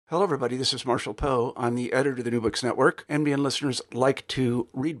Hello, everybody. This is Marshall Poe. I'm the editor of the New Books Network. NBN listeners like to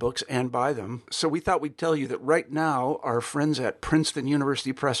read books and buy them. So we thought we'd tell you that right now, our friends at Princeton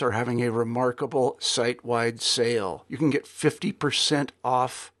University Press are having a remarkable site-wide sale. You can get 50%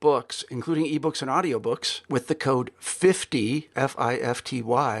 off books, including ebooks and audiobooks, with the code 50,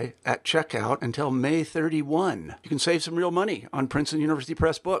 F-I-F-T-Y, at checkout until May 31. You can save some real money on Princeton University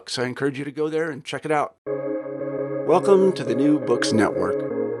Press books. I encourage you to go there and check it out. Welcome to the New Books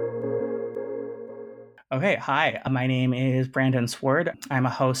Network. Okay, hi. My name is Brandon Sword. I'm a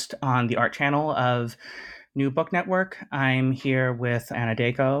host on the art channel of New Book Network. I'm here with Anna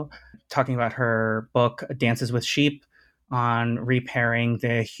Dako talking about her book, Dances with Sheep, on repairing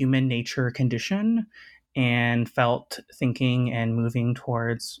the human nature condition and felt thinking and moving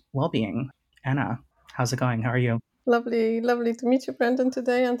towards well-being. Anna, how's it going? How are you? Lovely to meet you, Brandon,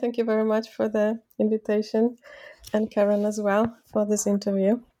 today. And thank you very much for the invitation. And Karen as well for this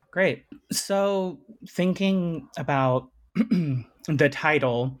interview. Great. So thinking about the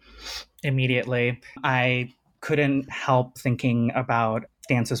title immediately, I couldn't help thinking about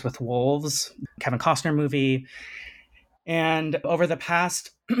Dances with Wolves, Kevin Costner movie. And over the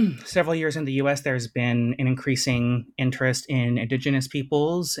past several years in the US, there's been an increasing interest in Indigenous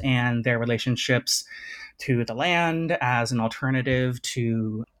peoples and their relationships to the land as an alternative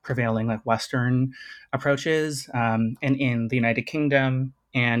to prevailing Western approaches. And in the United Kingdom,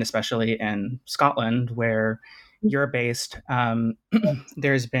 and especially in Scotland, where you're based,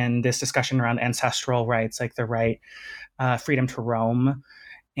 there's been this discussion around ancestral rights, like the right, freedom to roam,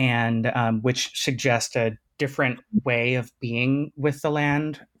 and which suggests a different way of being with the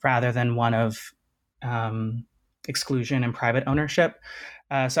land rather than one of exclusion and private ownership.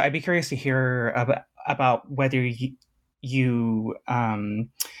 So I'd be curious to hear about whether you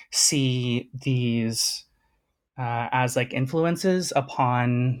see these as influences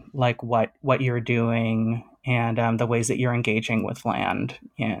upon what you're doing and the ways that you're engaging with land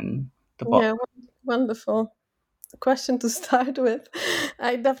in the book. Yeah, wonderful question to start with.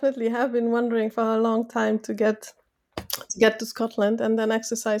 I definitely have been wondering for a long time to get to Scotland and then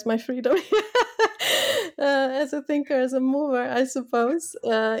exercise my freedom as a thinker, as a mover, I suppose.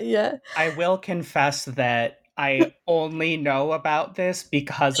 Yeah. I will confess that I only know about this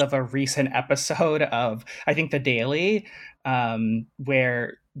because of a recent episode of, I think, The Daily,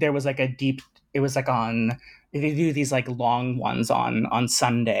 where there was it was on, they do these long ones on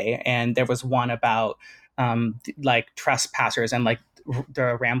Sunday, and there was one about trespassers and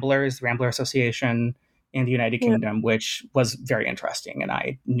the Rambler Association in the United Kingdom, which was very interesting and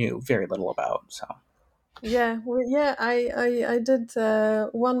I knew very little about. So I did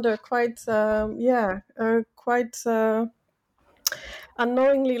wonder quite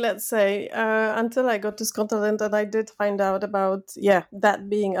unknowingly, let's say, until I got to Scotland, and I did find out about that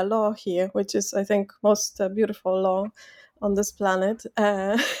being a law here, which is, I think, most beautiful law on this planet,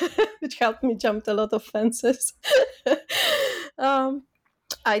 which helped me jump a lot of fences.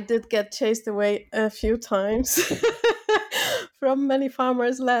 I did get chased away a few times from many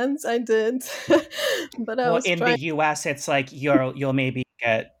farmers' lands. I did, but the US, it's you'll maybe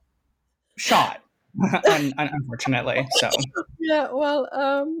get shot, unfortunately. So yeah, well,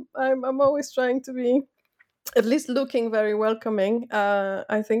 I'm always trying to be at least looking very welcoming.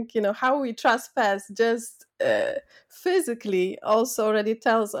 I think how we trespass just physically also already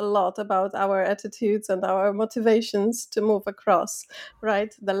tells a lot about our attitudes and our motivations to move across,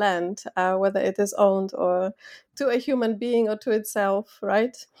 right, the land, whether it is owned or to a human being or to itself,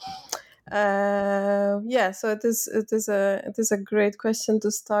 right? So it is a great question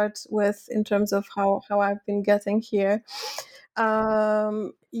to start with in terms of how I've been getting here. I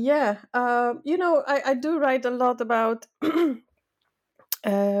do write a lot about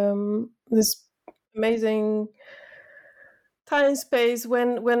this amazing time space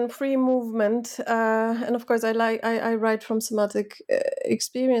when free movement, and of course I write from somatic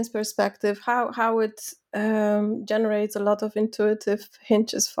experience perspective, how it generates a lot of intuitive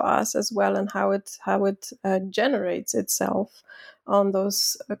hinges for us as well, and how it generates itself on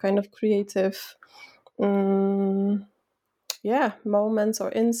those kind of creative moments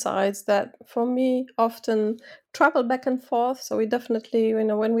or insights that for me often travel back and forth. So we definitely,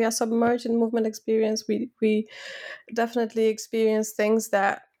 when we are submerged in movement experience, we definitely experience things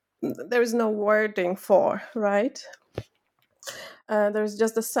that there is no wording for, right? There's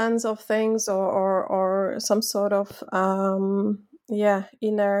just a sense of things or some sort of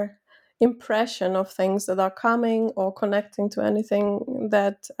inner impression of things that are coming or connecting to anything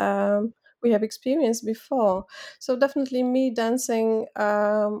that we have experienced before. So definitely me dancing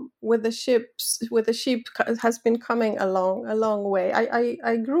with the sheep has been coming a long way.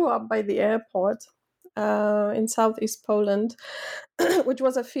 I grew up by the airport in southeast Poland, which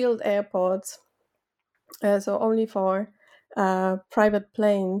was a field airport, so only for private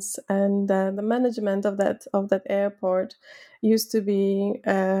planes, and the management of that airport used to be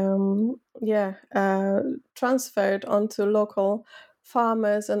transferred onto local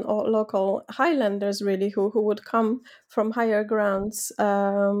farmers and local highlanders, really, who would come from higher grounds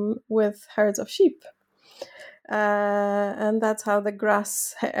with herds of sheep. And that's how the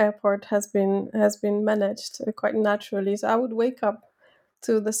grass airport has been managed quite naturally. So I would wake up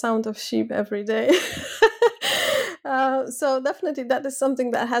to the sound of sheep every day. So definitely that is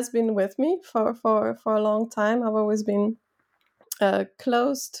something that has been with me for a long time. I've always been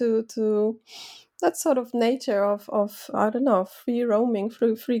close to that sort of nature of I don't know, free roaming,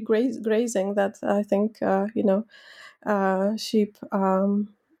 free grazing that I think sheep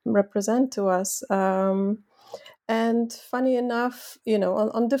represent to us. And funny enough,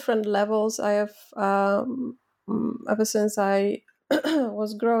 on different levels, I have ever since I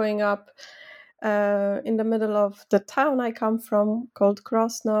was growing up in the middle of the town I come from, called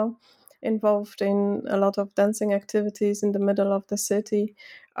Krosno, involved in a lot of dancing activities in the middle of the city.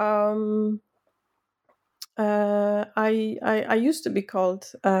 I used to be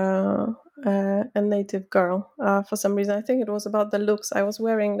called a native girl for some reason. I think it was about the looks. I was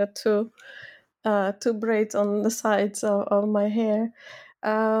wearing the two braids on the sides of my hair.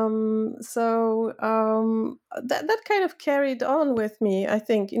 That kind of carried on with me, I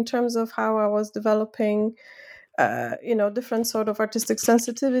think, in terms of how I was developing different sort of artistic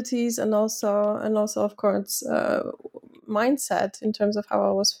sensitivities, and also of course mindset in terms of how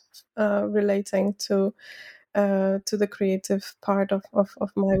I was relating to the creative part of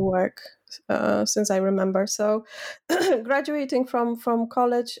my work since I remember. So graduating from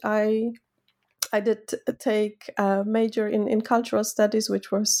college, I did take a major in cultural studies, which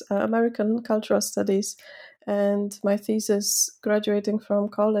was American cultural studies, and my thesis graduating from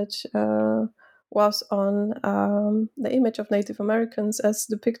college was on the image of Native Americans as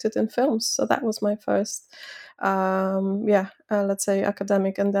depicted in films. So that was my first, let's say,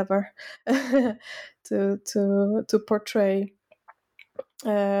 academic endeavor to portray.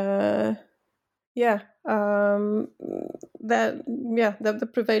 The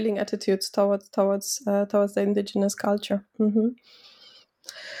prevailing attitudes towards the indigenous culture. Mm-hmm.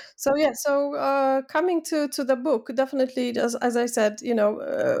 So coming to the book, definitely, as I said,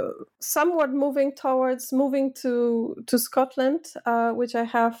 somewhat moving to Scotland, which I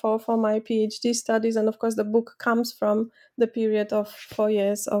have for my PhD studies, and of course the book comes from the period of 4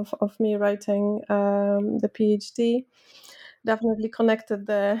 years of me writing the PhD. Definitely connected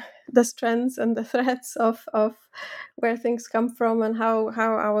the strands and the threads of where things come from, and how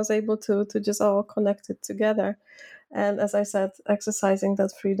I was able to just all connect it together. And as I said, exercising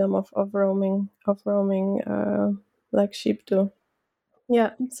that freedom of roaming like sheep do.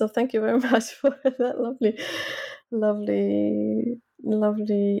 Yeah. So thank you very much for that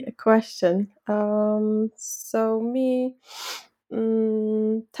lovely question. So me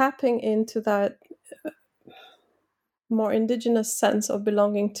tapping into that more indigenous sense of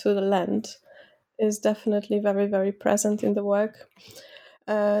belonging to the land is definitely very, very present in the work.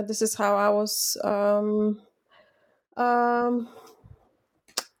 This is how I was,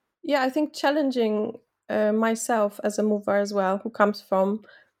 I think, challenging myself as a mover as well, who comes from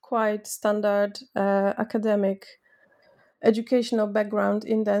quite standard academic educational background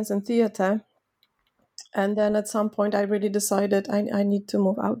in dance and theater. And then at some point, I really decided I need to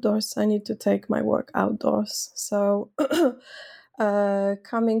move outdoors. I need to take my work outdoors. So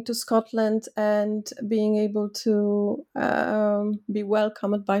coming to Scotland and being able to be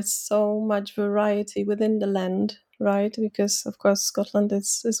welcomed by so much variety within the land, right? Because, of course, Scotland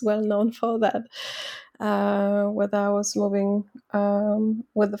is well known for that. Whether I was moving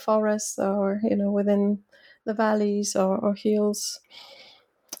with the forest or, within the valleys or hills,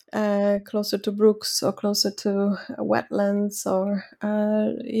 closer to brooks or closer to wetlands, or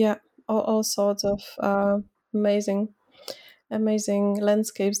all sorts of amazing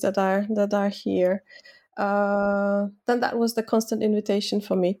landscapes that are here. Then that was the constant invitation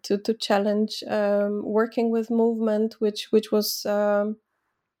for me to challenge working with movement, which was kind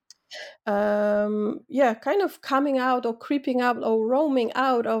of coming out or creeping out or roaming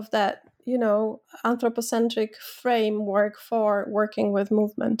out of that anthropocentric framework for working with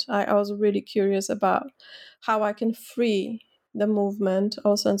movement. I was really curious about how I can free the movement,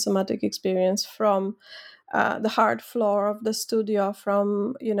 also in somatic experience, from the hard floor of the studio,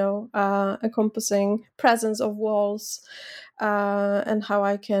 from encompassing presence of walls, and how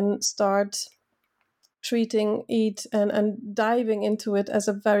I can start treating it and diving into it as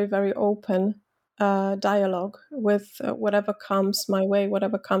a very, very open dialogue with whatever comes my way,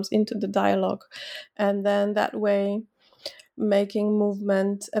 whatever comes into the dialogue. And then that way, making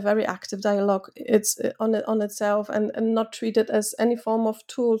movement a very active dialogue, it's on itself, and not treated as any form of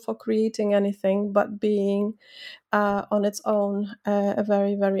tool for creating anything, but being on its own a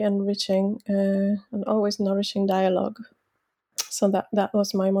very, very enriching and always nourishing dialogue. So that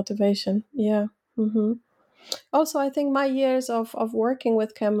was my motivation. Yeah. Mm-hmm. Also, I think my years of working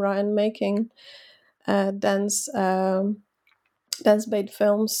with camera and making dance dance-based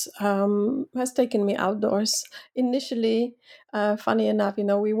films has taken me outdoors. Initially, funny enough,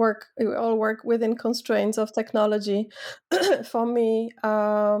 we all work within constraints of technology. For me,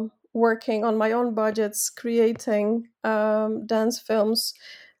 working on my own budgets, creating dance films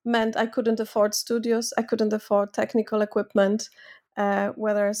meant I couldn't afford studios, I couldn't afford technical equipment.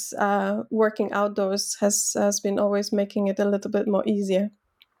 Whereas working outdoors has been always making it a little bit more easier.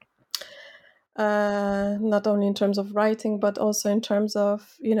 Not only in terms of writing, but also in terms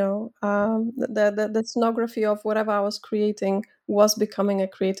of the scenography of whatever I was creating was becoming a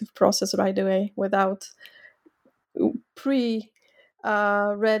creative process right away, without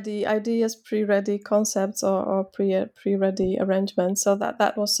ready ideas, pre-ready concepts, or pre-ready arrangements. So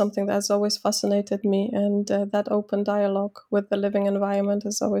that was something that has always fascinated me, and that open dialogue with the living environment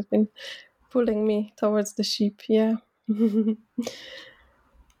has always been pulling me towards the sheep. Yeah.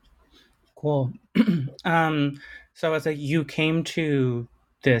 Cool. So as you came to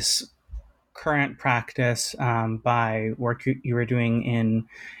this current practice by work you were doing in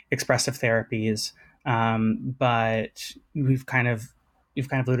expressive therapies, but you've kind of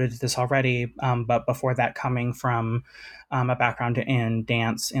alluded to this already. But before that, coming from a background in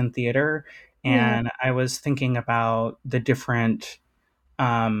dance and theater, and I was thinking about the different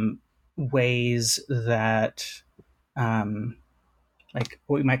ways that like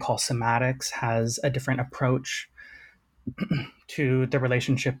what we might call somatics has a different approach to the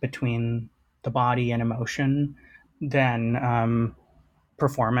relationship between the body and emotion than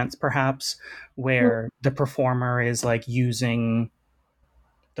performance, perhaps, where the performer is like using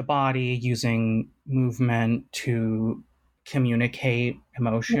the body, using movement to communicate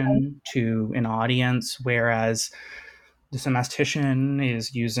emotion to an audience, whereas the somastician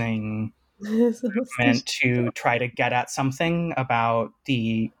is using movement to try to get at something about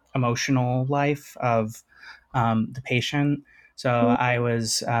the emotional life of the patient. So I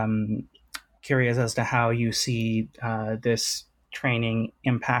was curious as to how you see this training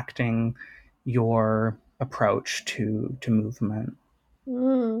impacting your approach to movement.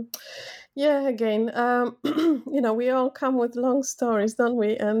 Yeah, again, we all come with long stories, don't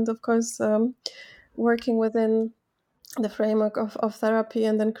we? And of course, working within the framework of therapy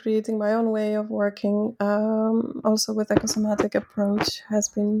and then creating my own way of working, also with ecosomatic approach, has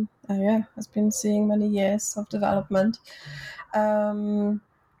been seeing many years of development.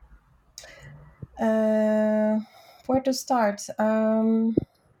 Where to start?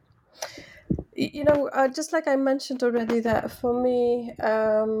 Just like I mentioned already, that for me,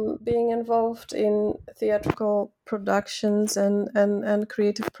 being involved in theatrical productions and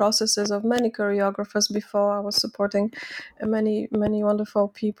creative processes of many choreographers before, I was supporting many wonderful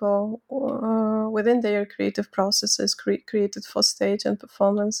people within their creative processes, created for stage and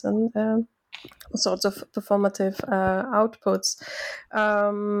performance and all sorts of performative outputs.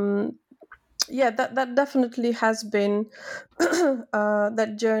 That definitely has been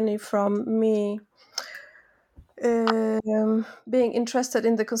that journey from me being interested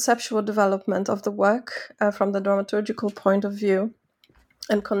in the conceptual development of the work from the dramaturgical point of view,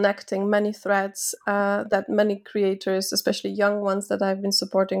 and connecting many threads that many creators, especially young ones that I've been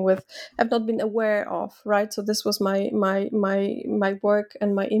supporting with, have not been aware of. Right, so this was my work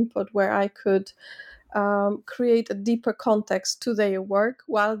and my input, where I could create a deeper context to their work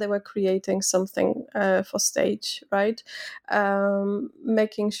while they were creating something for stage, right?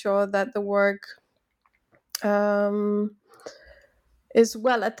 Making sure that the work is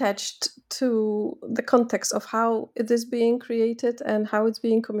well attached to the context of how it is being created and how it's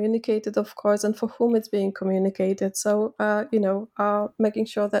being communicated, of course, and for whom it's being communicated. So, making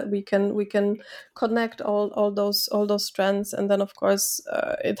sure that we can connect all those strands, and then, of course,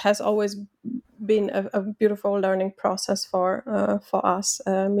 it has always been a beautiful learning process for us,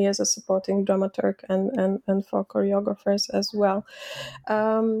 me as a supporting dramaturg, and for choreographers as well.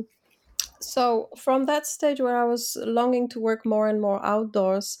 So from that stage where I was longing to work more and more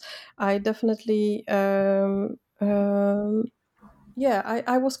outdoors, I definitely, I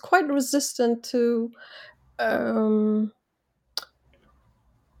was quite resistant to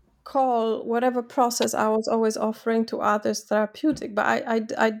call whatever process I was always offering to others therapeutic. But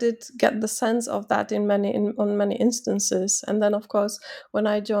I did get the sense of that on many instances. And then, of course, when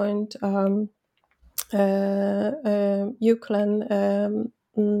I joined UCLan,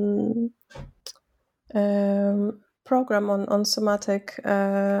 program on somatic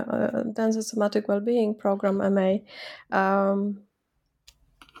dance and somatic well-being program, MA,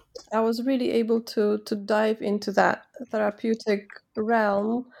 I was really able to dive into that therapeutic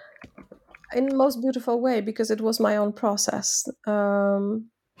realm in the most beautiful way, because it was my own process.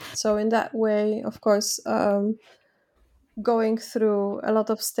 So in that way, of course, going through a lot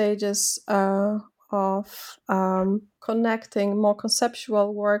of stages of connecting more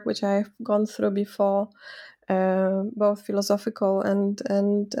conceptual work, which I've gone through before, both philosophical and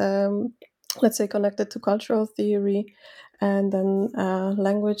let's say connected to cultural theory, and then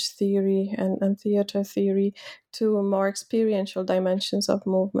language theory and theater theory, to more experiential dimensions of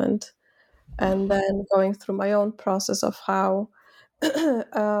movement, and then going through my own process of how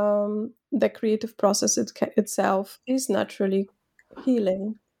the creative process itself is naturally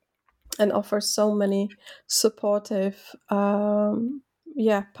healing and offers so many supportive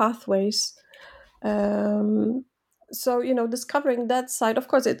pathways. So discovering that side, of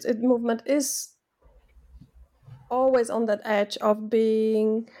course, movement is always on that edge of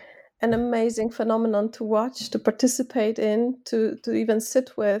being an amazing phenomenon to watch, to participate in, to even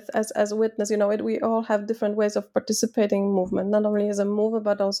sit with as a witness. We all have different ways of participating in movement, not only as a mover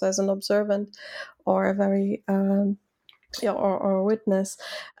but also as an observant, or a very or a witness.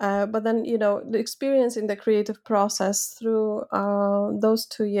 But then the experience in the creative process through those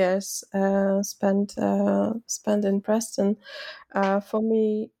 2 years spent in Preston, for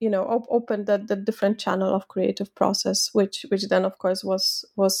me, opened the different channel of creative process, which then of course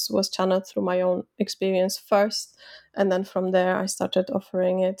was channeled through my own experience first, and then from there I started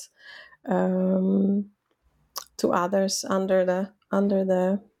offering it to others under the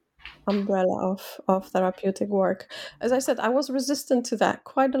umbrella of therapeutic work. As I said, I was resistant to that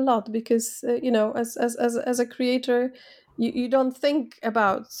quite a lot, because as a creator, you don't think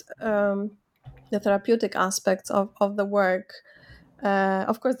about the therapeutic aspects of the work.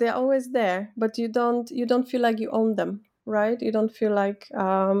 Of course, they're always there, but you don't feel like you own them, right? You don't feel like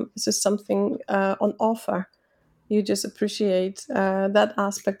this is something on offer. You just appreciate that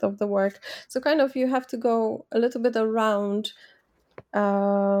aspect of the work. So kind of you have to go a little bit around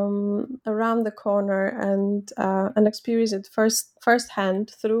the corner and experience it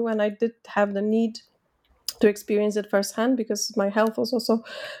firsthand through. And I did have the need to experience it firsthand, because my health was also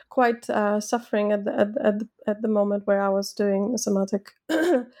quite suffering at the moment where I was doing the somatic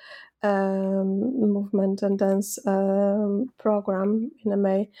movement and dance program in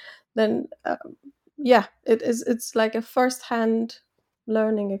MA. Then it's like a firsthand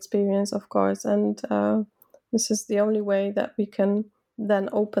learning experience, of course, and this is the only way that we can then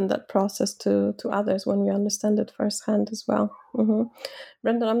open that process to others, when we understand it firsthand as well.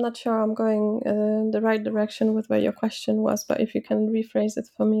 Brendan, I'm not sure I'm going the right direction with where your question was, but if you can rephrase it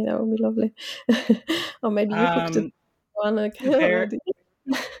for me, that would be lovely. Or maybe you hooked it on already.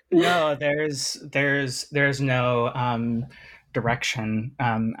 No, there's no direction.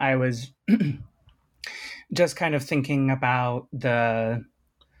 I was just kind of thinking about the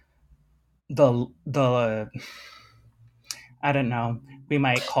I don't know, we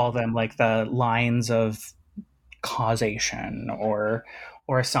might call them like the lines of causation or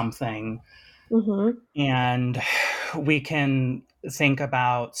something. And we can think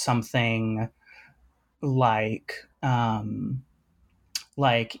about something like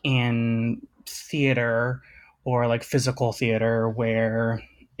in theater, or like physical theater, where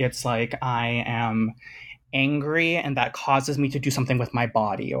it's like I am angry and that causes me to do something with my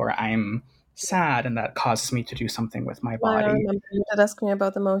body, or I'm sad and that causes me to do something with my body. I remember you had asked me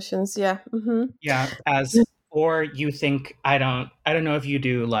about emotions. Yeah. Yeah. Or you think, I don't know if you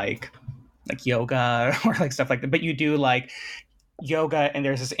do like yoga or like stuff like that, but you do like yoga, and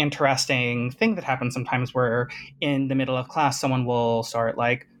there's this interesting thing that happens sometimes where in the middle of class someone will start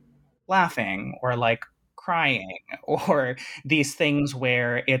like laughing or like crying, or these things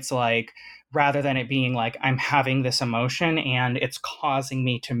where it's like, rather than it being like I'm having this emotion and it's causing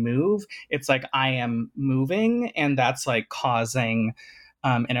me to move, it's like I am moving and that's like causing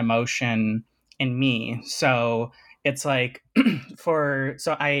an emotion in me. So it's like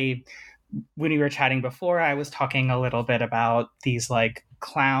when we were chatting before, I was talking a little bit about these like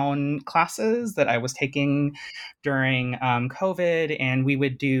clown classes that I was taking during COVID, and we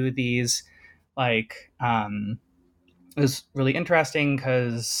would do these like it was really interesting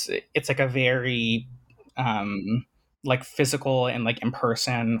because it's like a very like physical and like in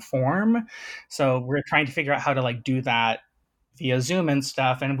person form. So we're trying to figure out how to like do that via Zoom and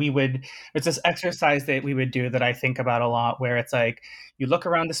stuff. And it's this exercise that we would do that I think about a lot, where it's like you look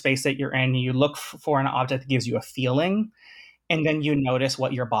around the space that you're in, you look for an object that gives you a feeling, and then you notice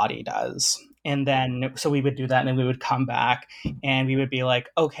what your body does. And then, so we would do that, and then we would come back and we would be like,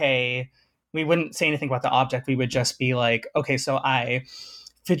 okay, we wouldn't say anything about the object. We would just be like, okay, so I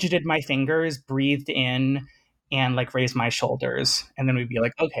fidgeted my fingers, breathed in, and like raised my shoulders. And then we'd be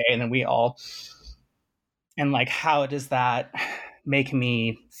like, okay. And then and like, how does that make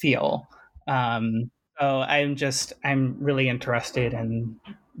me feel? So I'm really interested in,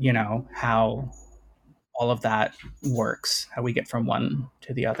 how all of that works, how we get from one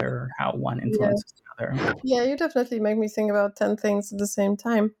to the other, how one influences the other. Yeah, you definitely make me think about 10 things at the same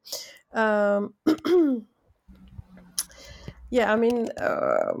time. Yeah, I mean,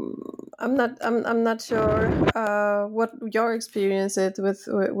 I'm not sure what your experience is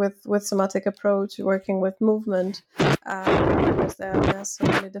with somatic approach, working with movement, because there are so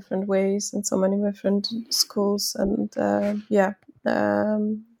many different ways and so many different schools, and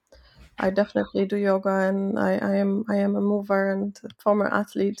I definitely do yoga, and I am a mover and a former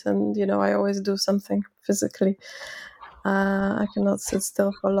athlete, and I always do something physically. I cannot sit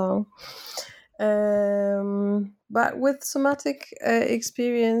still for long. But with somatic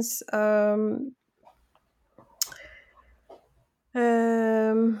experience, for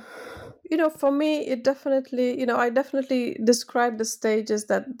me, it definitely, I definitely describe the stages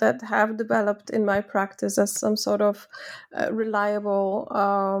that have developed in my practice as some sort of reliable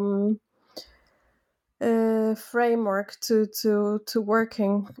framework to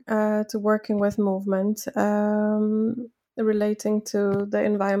working with movement, relating to the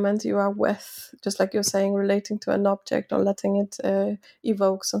environment you are with, just like you're saying, relating to an object or letting it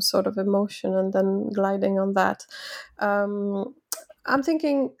evoke some sort of emotion and then gliding on that. I'm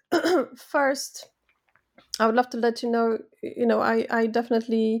thinking first, I would love to let you know, I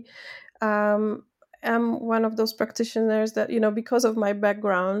definitely am one of those practitioners that, because of my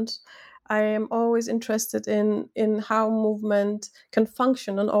background, I am always interested in how movement can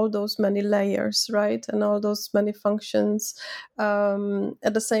function on all those many layers, right? And all those many functions.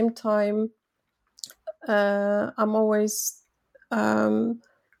 At the same time, I'm always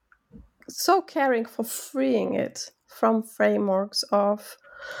so caring for freeing it from frameworks of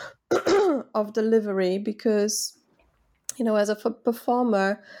of delivery, because as a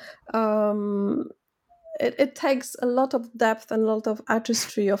performer, it takes a lot of depth and a lot of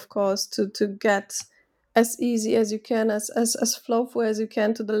artistry, of course, to get as easy as you can, as flowful as you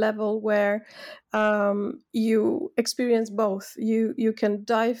can, to the level where you experience both. You can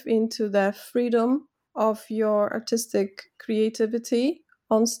dive into the freedom of your artistic creativity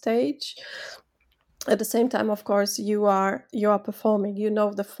on stage. At the same time, of course, you are performing.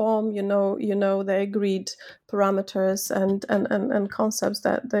 The form, the agreed parameters and concepts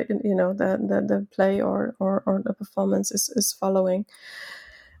that the play or the performance is following.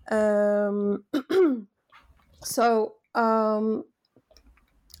 So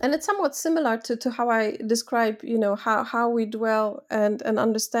and it's somewhat similar to how I describe, how we dwell and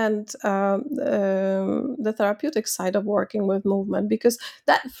understand the therapeutic side of working with movement, because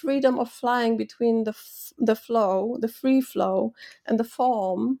that freedom of flying between the flow, the free flow, and the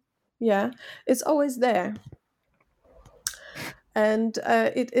form, it's always there. And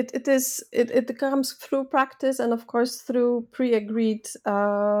it comes through practice, and of course through pre-agreed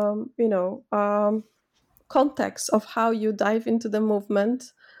context of how you dive into the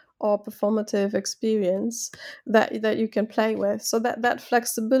movement or performative experience that you can play with. So that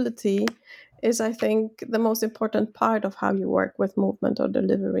flexibility is, I think, the most important part of how you work with movement or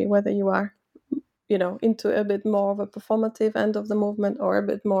delivery, whether you are into a bit more of a performative end of the movement, or a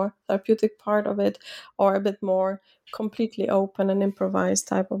bit more therapeutic part of it, or a bit more completely open and improvised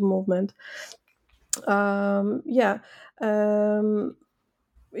type of movement.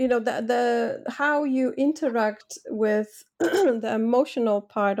 The how you interact with the emotional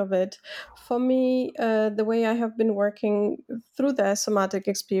part of it. For me, the way I have been working through the somatic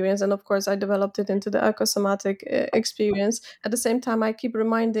experience, and of course I developed it into the ecosomatic experience. At the same time, I keep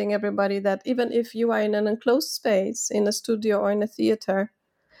reminding everybody that even if you are in an enclosed space, in a studio or in a theater,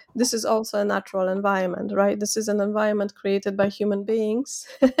 this is also a natural environment, right? This is an environment created by human beings.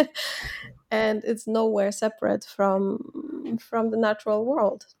 And it's nowhere separate from the natural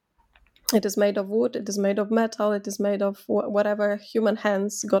world. It is made of wood, it is made of metal, it is made of whatever human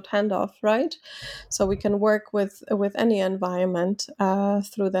hands got hand of, right? So we can work with any environment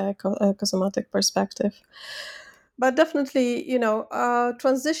through the ecosomatic perspective. But definitely,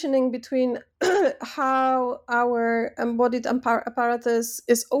 transitioning between how our embodied apparatus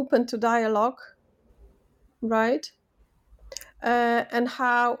is open to dialogue, right? And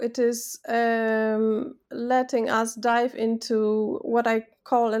how it is letting us dive into what I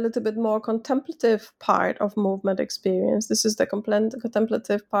call a little bit more contemplative part of movement experience. This is the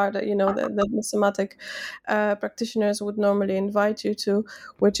contemplative part that the somatic practitioners would normally invite you to,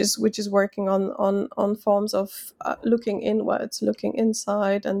 which is working on forms of looking inwards, looking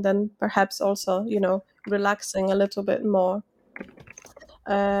inside, and then perhaps also relaxing a little bit more.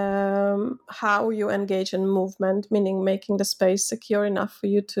 How you engage in movement, meaning making the space secure enough for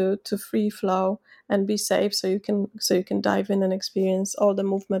you to free flow and be safe, so you can dive in and experience all the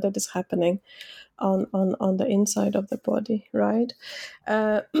movement that is happening on the inside of the body, right?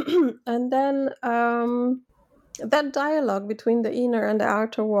 And then that dialogue between the inner and the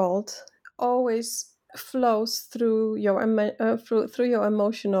outer world always flows through your through your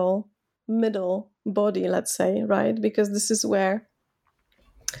emotional middle body, let's say, right? Because this is where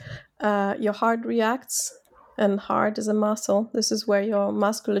your heart reacts, and heart is a muscle. This is where your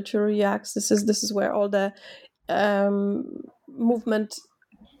musculature reacts. This is where all the movement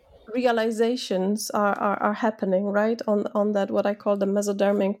realizations are happening, right? On that, what I call the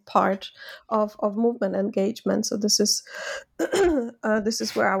mesodermic part of movement engagement. So this is this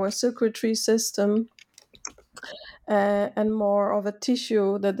is where our circulatory system and more of a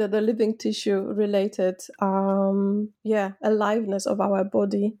tissue, the living tissue related aliveness of our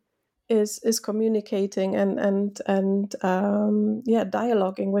body is communicating and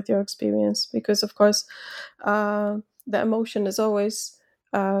dialoguing with your experience, because of course the emotion is always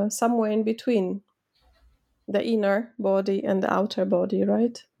somewhere in between the inner body and the outer body,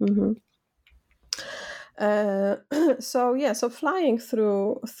 right? Mm-hmm. So flying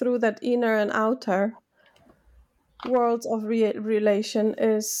through that inner and outer worlds of relation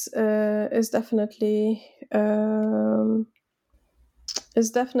is definitely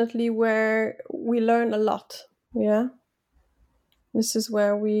where we learn a lot. Yeah, this is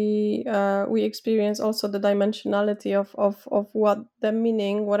where we experience also the dimensionality of what the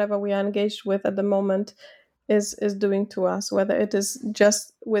meaning, whatever we are engaged with at the moment, is doing to us, whether it is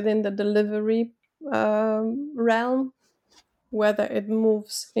just within the delivery realm, whether it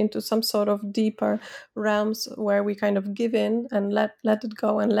moves into some sort of deeper realms where we kind of give in and let it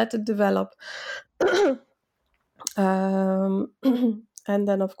go and let it develop. And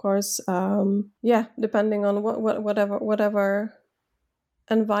then of course depending on whatever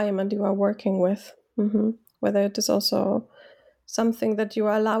environment you are working with, whether it is also something that you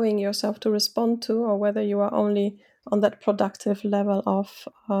are allowing yourself to respond to, or whether you are only on that productive level of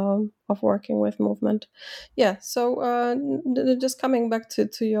working with movement. So just coming back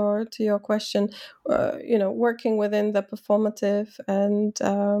to your question, working within the performative, and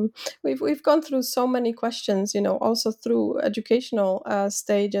we've gone through so many questions, also through educational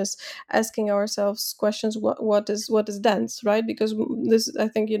stages, asking ourselves questions: what is dance, right? Because this, I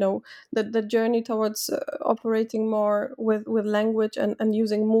think, the journey towards operating more with language and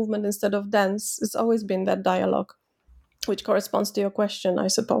using movement instead of dance, it's always been that dialogue, which corresponds to your question, I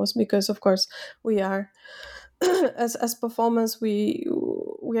suppose, because of course we are as performers, we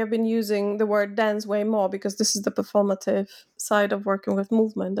have been using the word dance way more, because this is the performative side of working with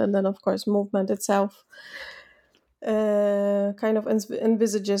movement. And then of course movement itself kind of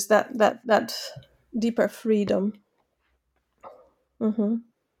envisages that deeper freedom.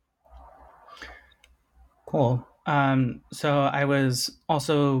 Cool. So I was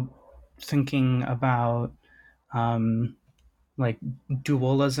also thinking about like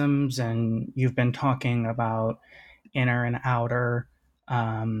dualisms, and you've been talking about inner and outer,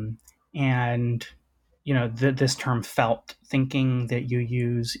 and this term felt thinking that you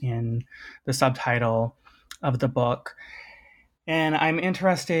use in the subtitle of the book. And I'm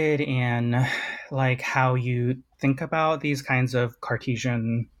interested in like how you think about these kinds of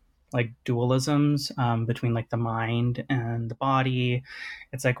Cartesian like dualisms between like the mind and the body.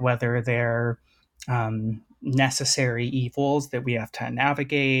 It's like whether they're necessary evils that we have to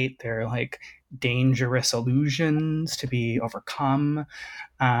navigate. They're like dangerous illusions to be overcome.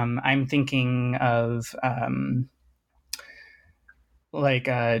 I'm thinking of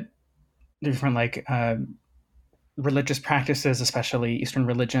different like religious practices, especially Eastern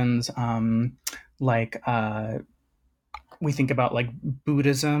religions, we think about like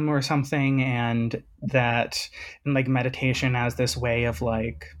Buddhism or something, and that and like meditation as this way of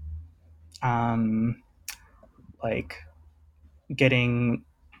like like getting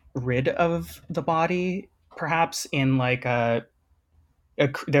rid of the body, perhaps in like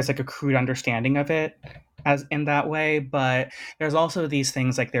there's like a crude understanding of it as in that way, but there's also these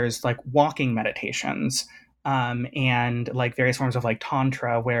things like there's like walking meditations, and like various forms of like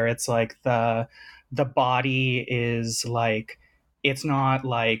tantra where it's like the body is like, it's not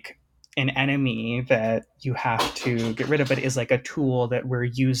like an enemy that you have to get rid of, but it is like a tool that we're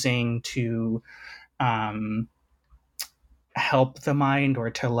using to um, help the mind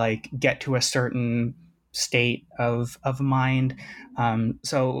or to like get to a certain state of mind.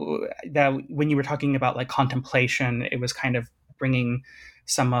 So that when you were talking about like contemplation, it was kind of bringing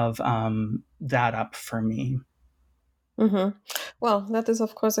some of that up for me. Mm-hmm. Well, that is,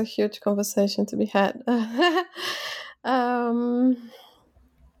 of course, a huge conversation to be had.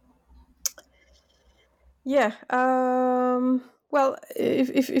 Yeah. Well,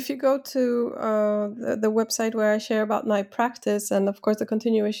 if you go to the website where I share about my practice and, of course, the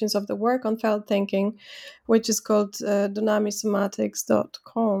continuations of the work on felt thinking, which is called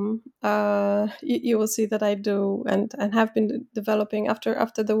dunamisomatics.com, you will see that I do and have been developing after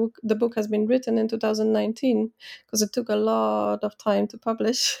the book has been written in 2019, because it took a lot of time to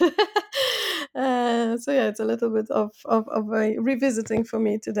publish. So yeah, it's a little bit of a revisiting for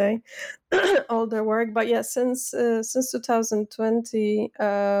me today. Older work, but yeah, since 2020,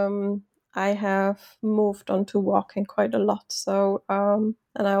 I have moved on to walking quite a lot. So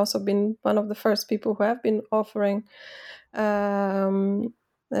and I also been one of the first people who have been offering the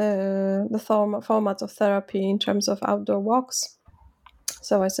format of therapy in terms of outdoor walks.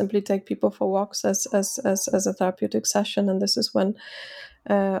 So I simply take people for walks as a therapeutic session, and this is when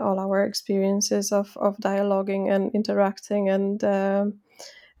all our experiences of dialoguing and interacting and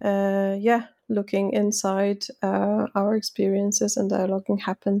looking inside our experiences and dialoguing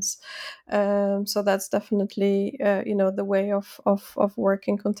happens. So that's definitely the way of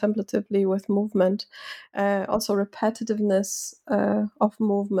working contemplatively with movement. Also, repetitiveness of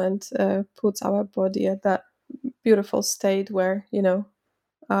movement puts our body at that beautiful state where your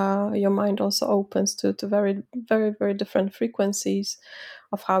mind also opens to very, very, very different frequencies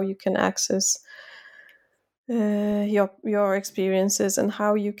of how you can access your experiences and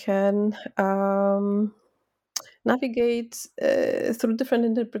how you can navigate through different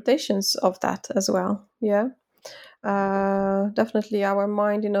interpretations of that as well. Yeah. Definitely our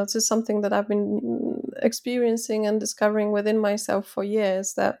mind, this is something that I've been experiencing and discovering within myself for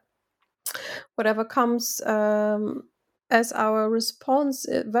years, that whatever comes as our response,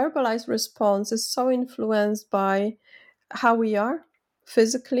 verbalized response, is so influenced by how we are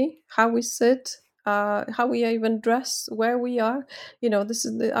physically, how we sit, how we even dress, where we are. This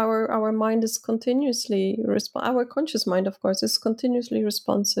is our mind is continuously our conscious mind, of course, is continuously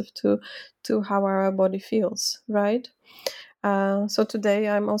responsive to how our body feels, right? So today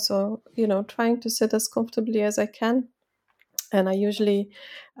I'm also trying to sit as comfortably as I can, and I usually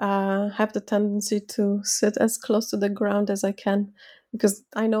have the tendency to sit as close to the ground as I can, because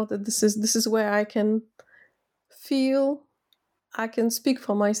I know that this is where I can feel, I can speak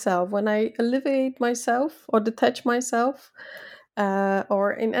for myself. When I alleviate myself or detach myself,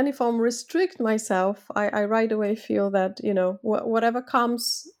 or in any form restrict myself, I right away feel that whatever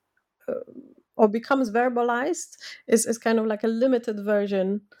comes or becomes verbalized is kind of like a limited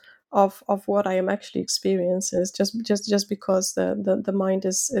version of what I am actually experiencing, just because the mind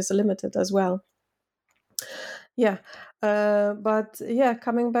is limited as well. Yeah. But yeah,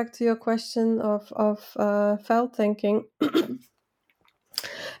 coming back to your question of felt thinking,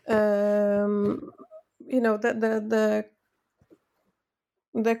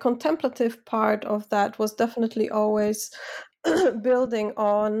 the contemplative part of that was definitely always building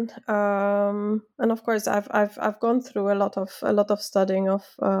on, and of course I've gone through a lot of studying of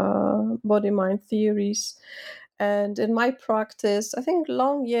body mind theories, and in my practice, I think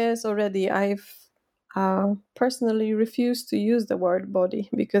long years already, I've personally refused to use the word body,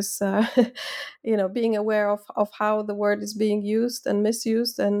 because being aware of how the word is being used and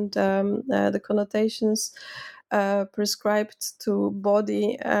misused, and the connotations prescribed to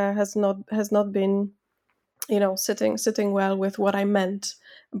body has not been sitting well with what I meant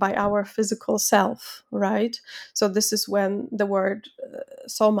by our physical self, right? So this is when the word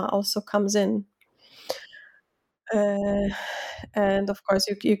soma also comes in. And of course,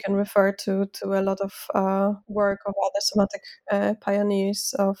 you can refer to a lot of work of other somatic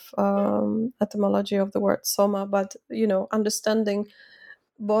pioneers of etymology of the word soma, but understanding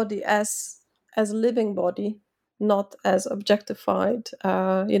body as living body, not as objectified,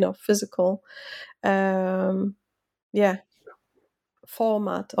 physical. Yeah.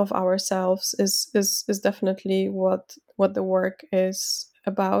 format of ourselves is definitely what the work is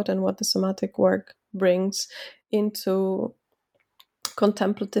about, and what the somatic work brings into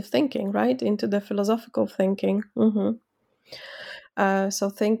contemplative thinking, right? Into the philosophical thinking. So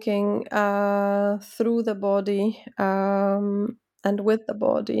thinking through the body and with the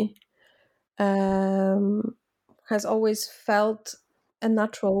body has always felt a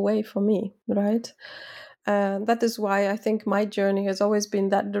natural way for me, right? That is why I think my journey has always been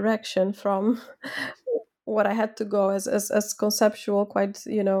that direction, from what I had to go as conceptual, quite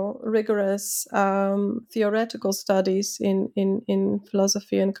rigorous theoretical studies in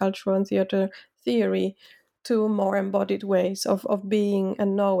philosophy and cultural and theater theory, to more embodied ways of being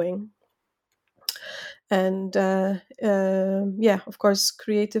and knowing. And of course,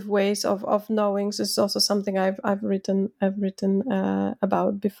 creative ways of knowings is also something I've written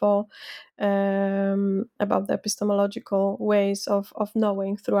about before, about the epistemological ways of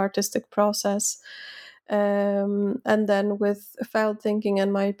knowing through artistic process. And then with felt thinking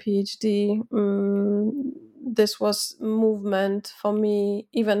and my PhD, this was movement for me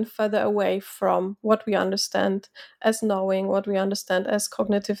even further away from what we understand as knowing, what we understand as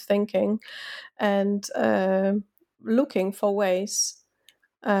cognitive thinking, and looking for ways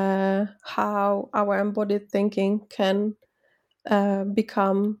how our embodied thinking can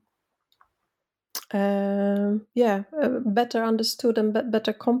become better understood and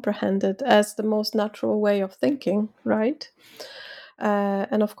better comprehended as the most natural way of thinking, right?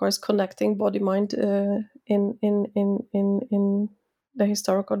 And of course, connecting body mind in the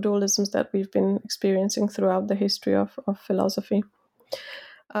historical dualisms that we've been experiencing throughout the history of philosophy.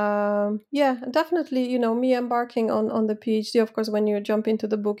 Definitely, me embarking on the PhD, of course, when you jump into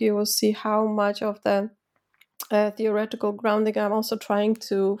the book, you will see how much of the theoretical grounding I'm also trying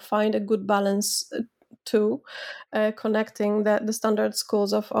to find a good balance to connecting the standard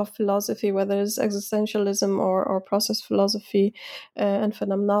schools of philosophy, whether it's existentialism or process philosophy and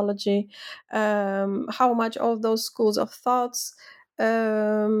phenomenology, how much all those schools of thoughts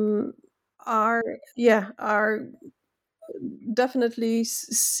are definitely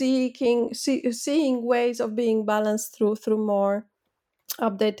seeing ways of being balanced through more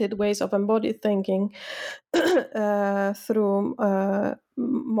updated ways of embodied thinking, through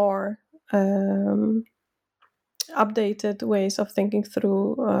more updated ways of thinking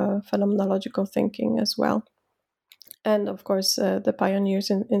through phenomenological thinking as well. And of course, the pioneers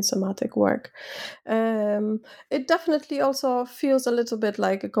in somatic work. It definitely also feels a little bit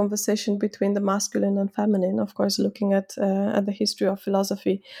like a conversation between the masculine and feminine. Of course, looking at the history of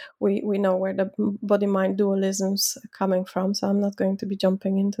philosophy, we know where the body-mind dualisms are coming from. So I'm not going to be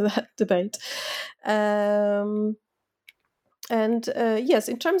jumping into that debate. And yes,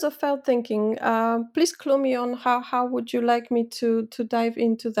 in terms of felt thinking, please clue me on how would you like me to dive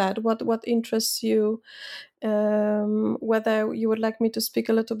into that? What interests you? Whether you would like me to speak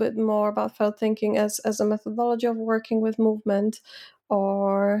a little bit more about felt thinking as a methodology of working with movement,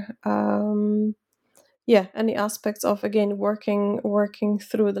 or any aspects of, again, working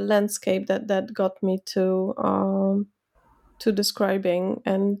through the landscape that got me to describing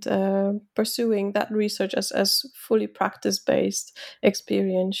and pursuing that research as fully practice-based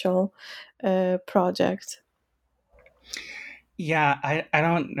experiential project. Yeah, I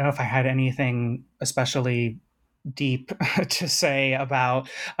don't know if I had anything especially deep to say about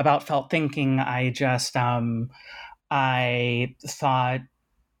felt thinking. I just I thought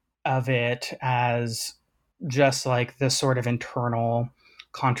of it as just like this sort of internal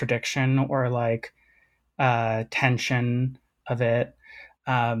contradiction, or like tension of it.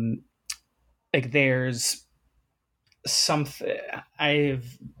 Like there's something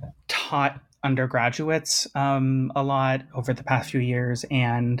I've taught undergraduates a lot over the past few years,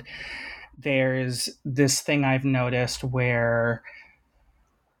 and there's this thing I've noticed where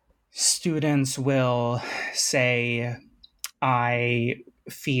students will say, I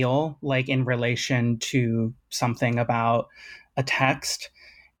feel, like in relation to something about a text,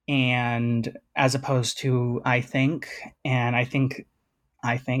 and as opposed to I think. And I think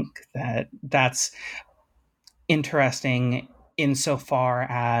that that's interesting insofar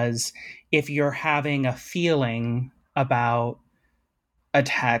as, if you're having a feeling about a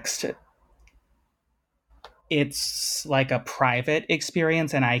text, it's like a private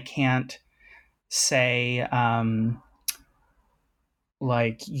experience, and I can't say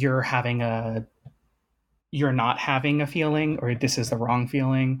like you're not having a feeling, or this is the wrong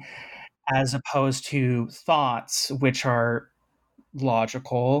feeling, as opposed to thoughts, which are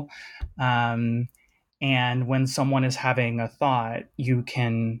logical, And when someone is having a thought,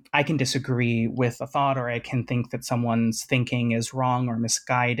 I can disagree with a thought, or I can think that someone's thinking is wrong or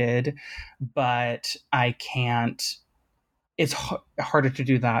misguided, but I can't. It's harder to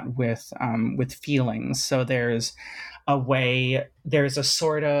do that with feelings. So there's a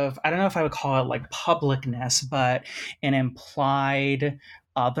sort of, I don't know if I would call it like publicness, but an implied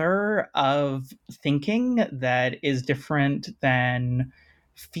other of thinking that is different than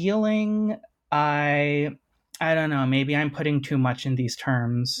feeling. I don't know, maybe I'm putting too much in these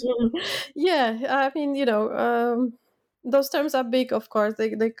terms. Yeah, I mean, those terms are big, of course.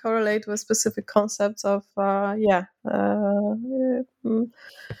 They correlate with specific concepts of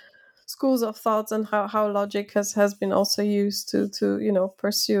schools of thoughts, and how logic has been also used to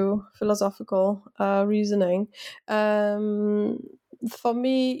pursue philosophical reasoning. For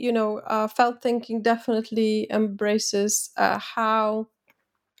me, felt thinking definitely embraces how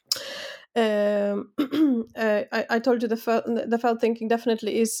I told you the felt thinking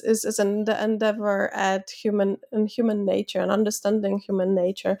definitely is an endeavor at human nature and understanding human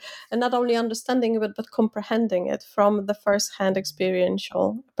nature, and not only understanding it but comprehending it from the first-hand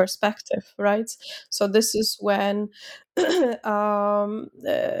experiential perspective, right? So this is when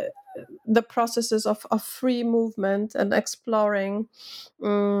the processes of free movement and exploring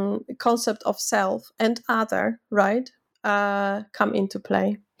concept of self and other, right, come into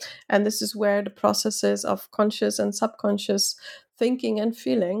play. And this is where the processes of conscious and subconscious thinking and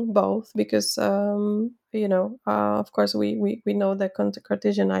feeling both, because of course we know the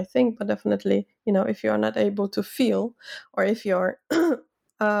Cartesian I think, but definitely if you are not able to feel, or if your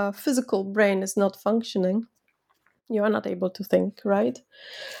physical brain is not functioning, you are not able to think, right?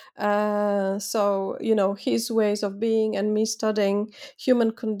 So his ways of being and me studying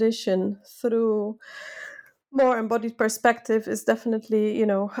human condition through more embodied perspective is definitely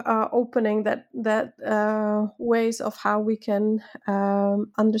opening that ways of how we can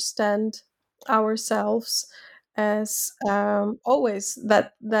understand ourselves as always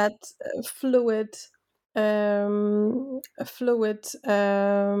that fluid fluid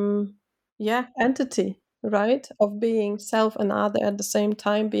entity, right, of being self and other at the same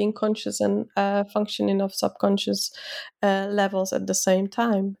time, being conscious and functioning of subconscious levels at the same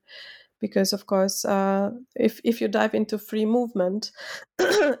time. Because of course if you dive into free movement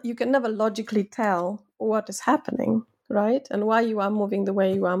you can never logically tell what is happening, right, and why you are moving the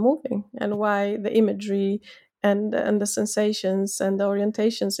way you are moving, and why the imagery and the sensations and the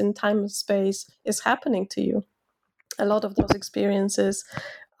orientations in time and space is happening to you. A lot of those experiences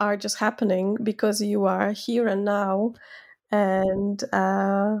are just happening because you are here and now, and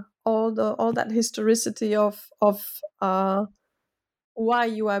all that historicity of why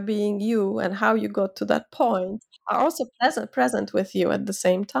you are being you and how you got to that point are also present with you at the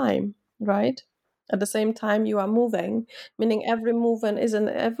same time, right? At the same time you are moving, meaning every movement is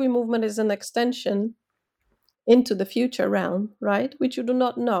an extension into the future realm, right, which you do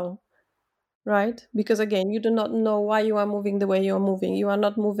not know, right? Because again, you do not know why you are moving the way you are moving. You are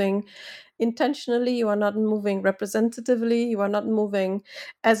not moving intentionally, you are not moving representatively, you are not moving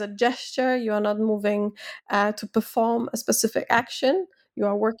as a gesture, you are not moving to perform a specific action. You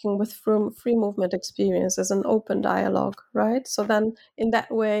are working with free movement experience as an open dialogue, right? So then in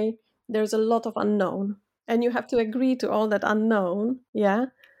that way there's a lot of unknown, and you have to agree to all that unknown, yeah,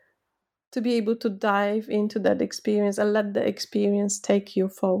 to be able to dive into that experience and let the experience take you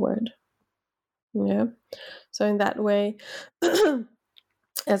forward. Yeah. So in that way,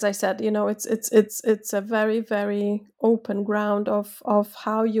 as I said, it's a very, very open ground of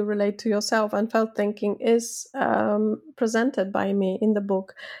how you relate to yourself, and felt thinking is presented by me in the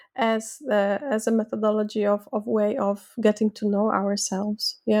book as a methodology of way of getting to know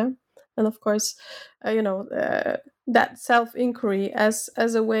ourselves. Yeah, and of course, that self inquiry as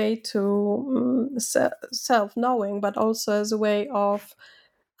a way to self knowing, but also as a way of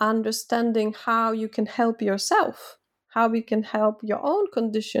understanding how you can help yourself, how we can help your own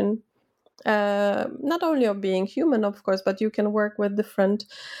condition, not only of being human, of course, but you can work with different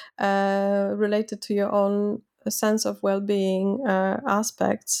related to your own sense of well-being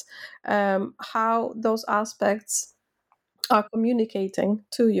aspects, how those aspects are communicating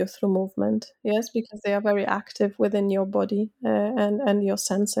to you through movement. Yes, because they are very active within your body and your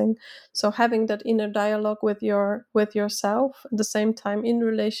sensing. So having that inner dialogue with yourself at the same time in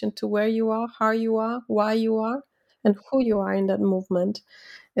relation to where you are, how you are, why you are, and who you are in that movement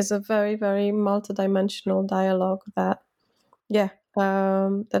is a very, very multidimensional dialogue that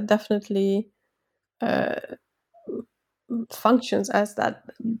that definitely uh, functions as that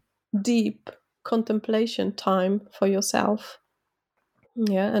deep contemplation time for yourself.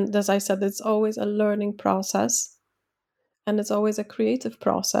 Yeah, and as I said, it's always a learning process, and it's always a creative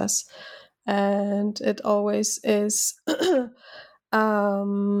process, and it always is a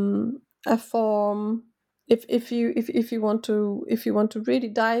form. If you want to really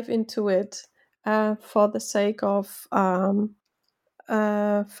dive into it, for the sake of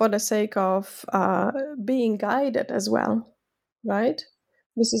being guided as well, right?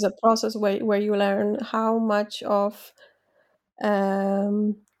 This is a process where you learn how much of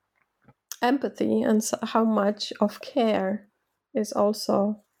um, empathy and how much of care is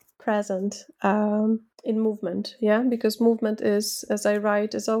also present in movement. Yeah, because movement is, as I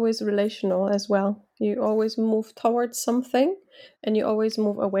write, is always relational as well. You always move towards something and you always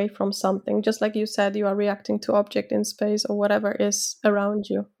move away from something, just like you said, you are reacting to object in space or whatever is around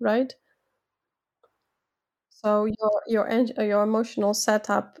you, right? So your emotional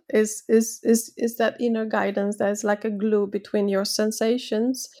setup is that inner guidance that is like a glue between your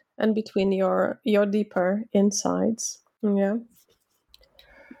sensations and between your deeper insights. Yeah.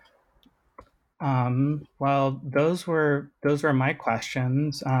 Well, those were my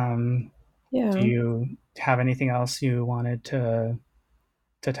questions. Yeah. Do you have anything else you wanted to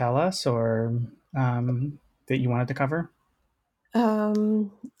tell us, or that you wanted to cover?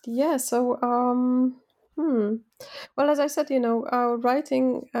 Yeah. So well, as I said,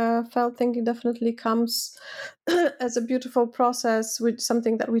 writing, felt thinking definitely comes as a beautiful process, with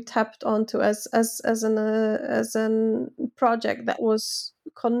something that we tapped onto as an project that was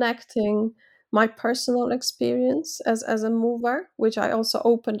connecting my personal experience as a mover, which I also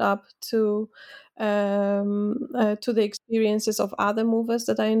opened up to the experiences of other movers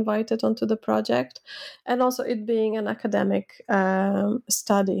that I invited onto the project, and also it being an academic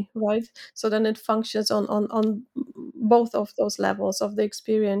study, right? So then it functions on both of those levels of the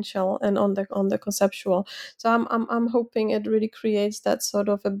experiential and on the conceptual. So I'm hoping it really creates that sort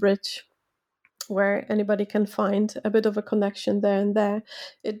of a bridge where anybody can find a bit of a connection there and there.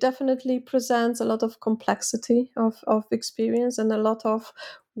 It definitely presents a lot of complexity of experience and a lot of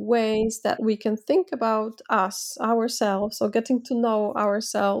ways that we can think about ourselves, or getting to know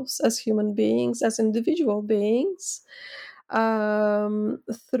ourselves as human beings, as individual beings,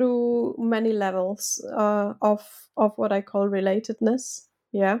 through many levels of what I call relatedness.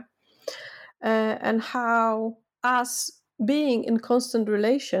 Yeah. And how us being in constant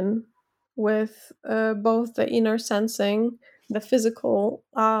relation with both the inner sensing, the physical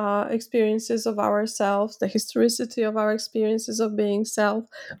experiences of ourselves, the historicity of our experiences of being self,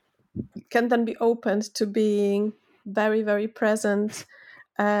 can then be opened to being very, very present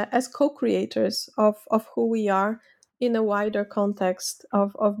as co-creators of who we are in a wider context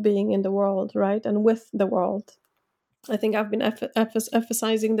of being in the world, right? And with the world. I think I've been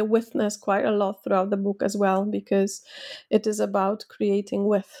emphasizing the witness quite a lot throughout the book as well, because it is about creating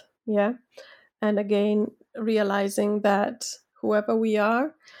with, yeah. And again, realizing that whoever we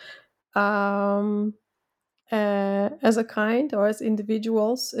are, as a kind or as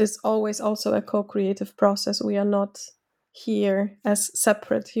individuals, is always also a co-creative process. We are not here as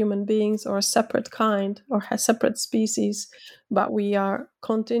separate human beings or a separate kind or a separate species, but we are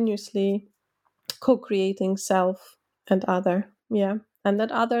continuously co-creating self and other. Yeah. And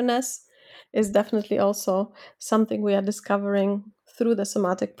that otherness is definitely also something we are discovering through the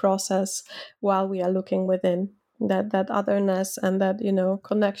somatic process while we are looking within. That otherness and that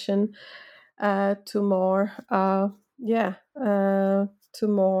connection to more to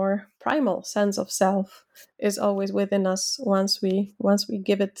more primal sense of self is always within us once we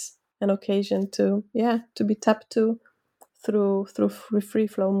give it an occasion to be tapped to through free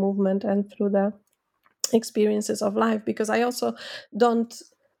flow movement and through the experiences of life. Because I also don't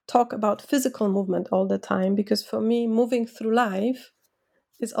talk about physical movement all the time, because for me, moving through life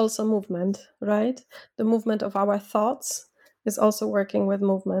is also movement, right? The movement of our thoughts is also working with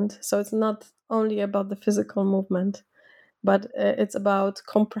movement. So it's not only about the physical movement, but it's about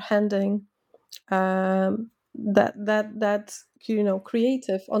comprehending that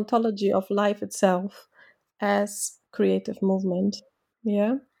creative ontology of life itself as creative movement.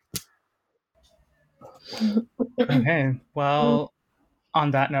 Yeah. Okay. Well,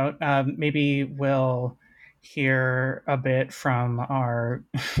 on that note, maybe we'll hear a bit from our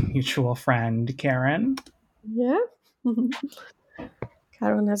mutual friend, Karen. Yeah.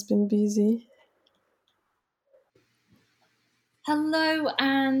 Karen has been busy. Hello,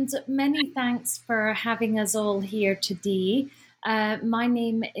 and many thanks for having us all here today. My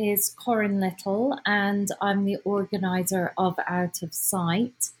name is Corinne Little, and I'm the organizer of Out of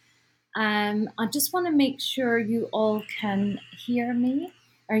Sight. I just want to make sure you all can hear me.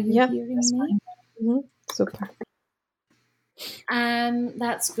 Are you Yeah, hearing that's me? fine. Super.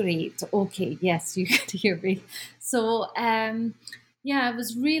 That's great. Okay, yes, you could hear me. So, yeah, it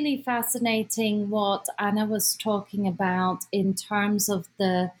was really fascinating what Anna was talking about in terms of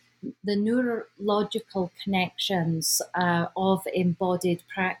the neurological connections of embodied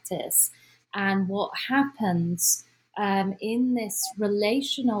practice and what happens in this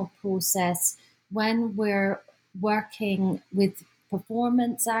relational process when we're working with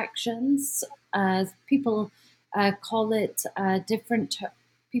performance actions. People call it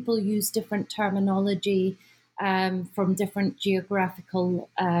people use different terminology from different geographical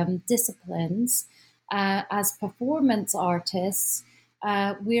disciplines. As performance artists,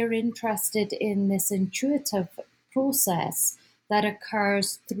 we're interested in this intuitive process that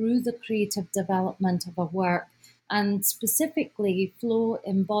occurs through the creative development of a work. And specifically, Flow,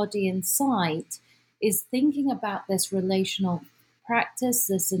 Embody, and Sight is thinking about this relational practice,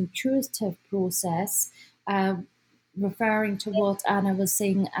 this intuitive process, referring to what Anna was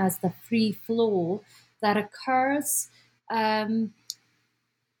saying as the free flow that occurs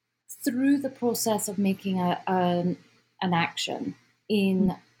through the process of making an action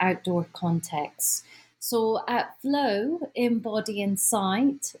in outdoor contexts. So at Flow, Embody and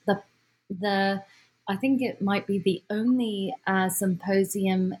Sight, the I think it might be the only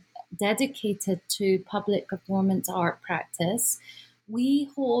symposium dedicated to public performance art practice. We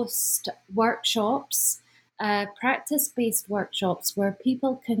host workshops, practice-based workshops where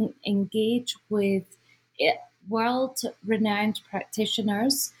people can engage with world-renowned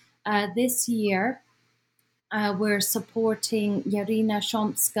practitioners. This year, we're supporting Yarina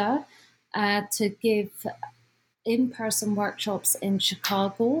Chomska to give in-person workshops in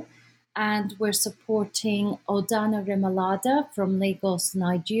Chicago, and we're supporting Odana Rimalada from Lagos,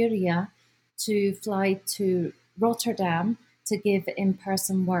 Nigeria, to fly to Rotterdam to give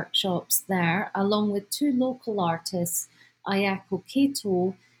in-person workshops there, along with two local artists, Ayako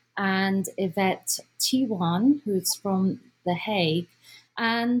Keto and Yvette Tiwan, who's from The Hague.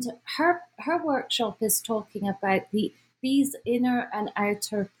 And her workshop is talking about these inner and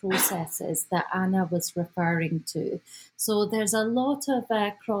outer processes that Anna was referring to. So there's a lot of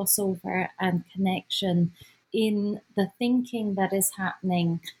crossover and connection in the thinking that is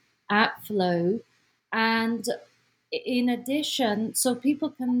happening at Flow. And in addition, so people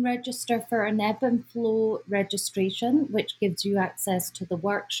can register for an Ebb and Flow registration, which gives you access to the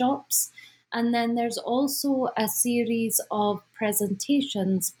workshops. And then there's also a series of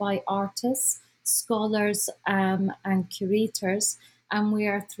presentations by artists, scholars, and curators. And we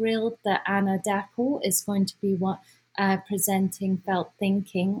are thrilled that Anna Dako is going to be presenting Felt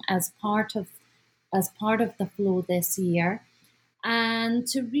Thinking as part of the Flow this year. And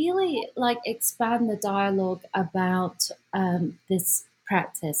to really expand the dialogue about this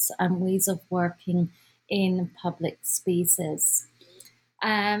practice and ways of working in public spaces.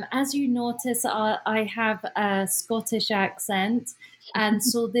 As you notice, I have a Scottish accent, and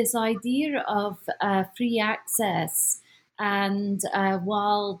so this idea of free access and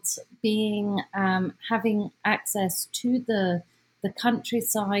while being having access to the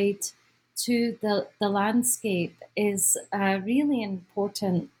countryside, to the landscape is a really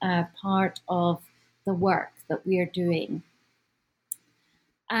important part of the work that we are doing.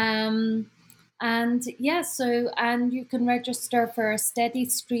 And you can register for a steady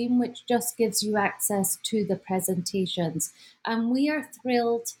stream, which just gives you access to the presentations. And we are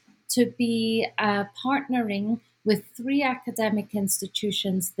thrilled to be partnering with 3 academic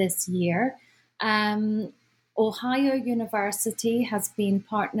institutions this year. Ohio University has been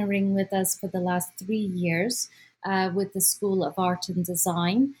partnering with us for the last 3 years with the School of Art and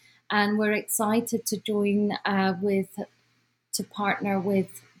Design. And we're excited to partner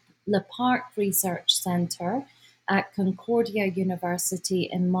with Le Parc Research Centre at Concordia University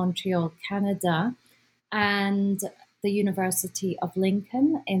in Montreal, Canada, and the University of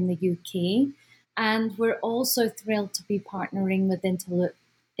Lincoln in the UK. And we're also thrilled to be partnering with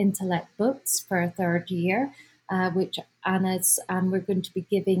Intellect Books for a 3rd year, which Anna's, and we're going to be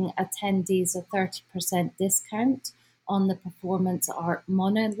giving attendees a 30% discount on the performance art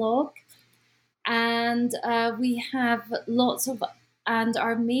monologue. And we have and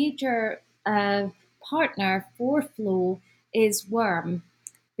our major partner for Flow is Worm,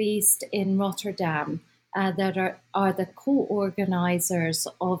 based in Rotterdam, that are the co-organizers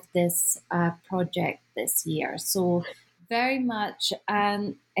of this project this year. So very much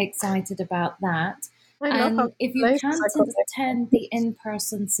excited about that. And if you can't attend the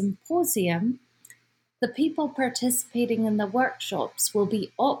in-person symposium, the people participating in the workshops will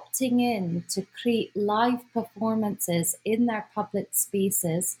be opting in to create live performances in their public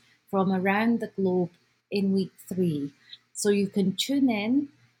spaces from around the globe in week 3. So you can tune in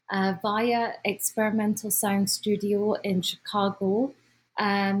via Experimental Sound Studio in Chicago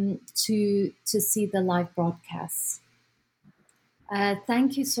to see the live broadcasts.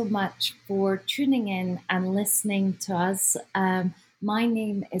 Thank you so much for tuning in and listening to us. My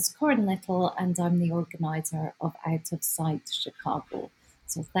name is Corinne Little, and I'm the organizer of Out of Sight Chicago.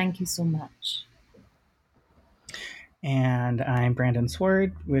 So thank you so much. And I'm Brandon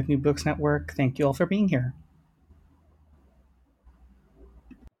Sword with New Books Network. Thank you all for being here.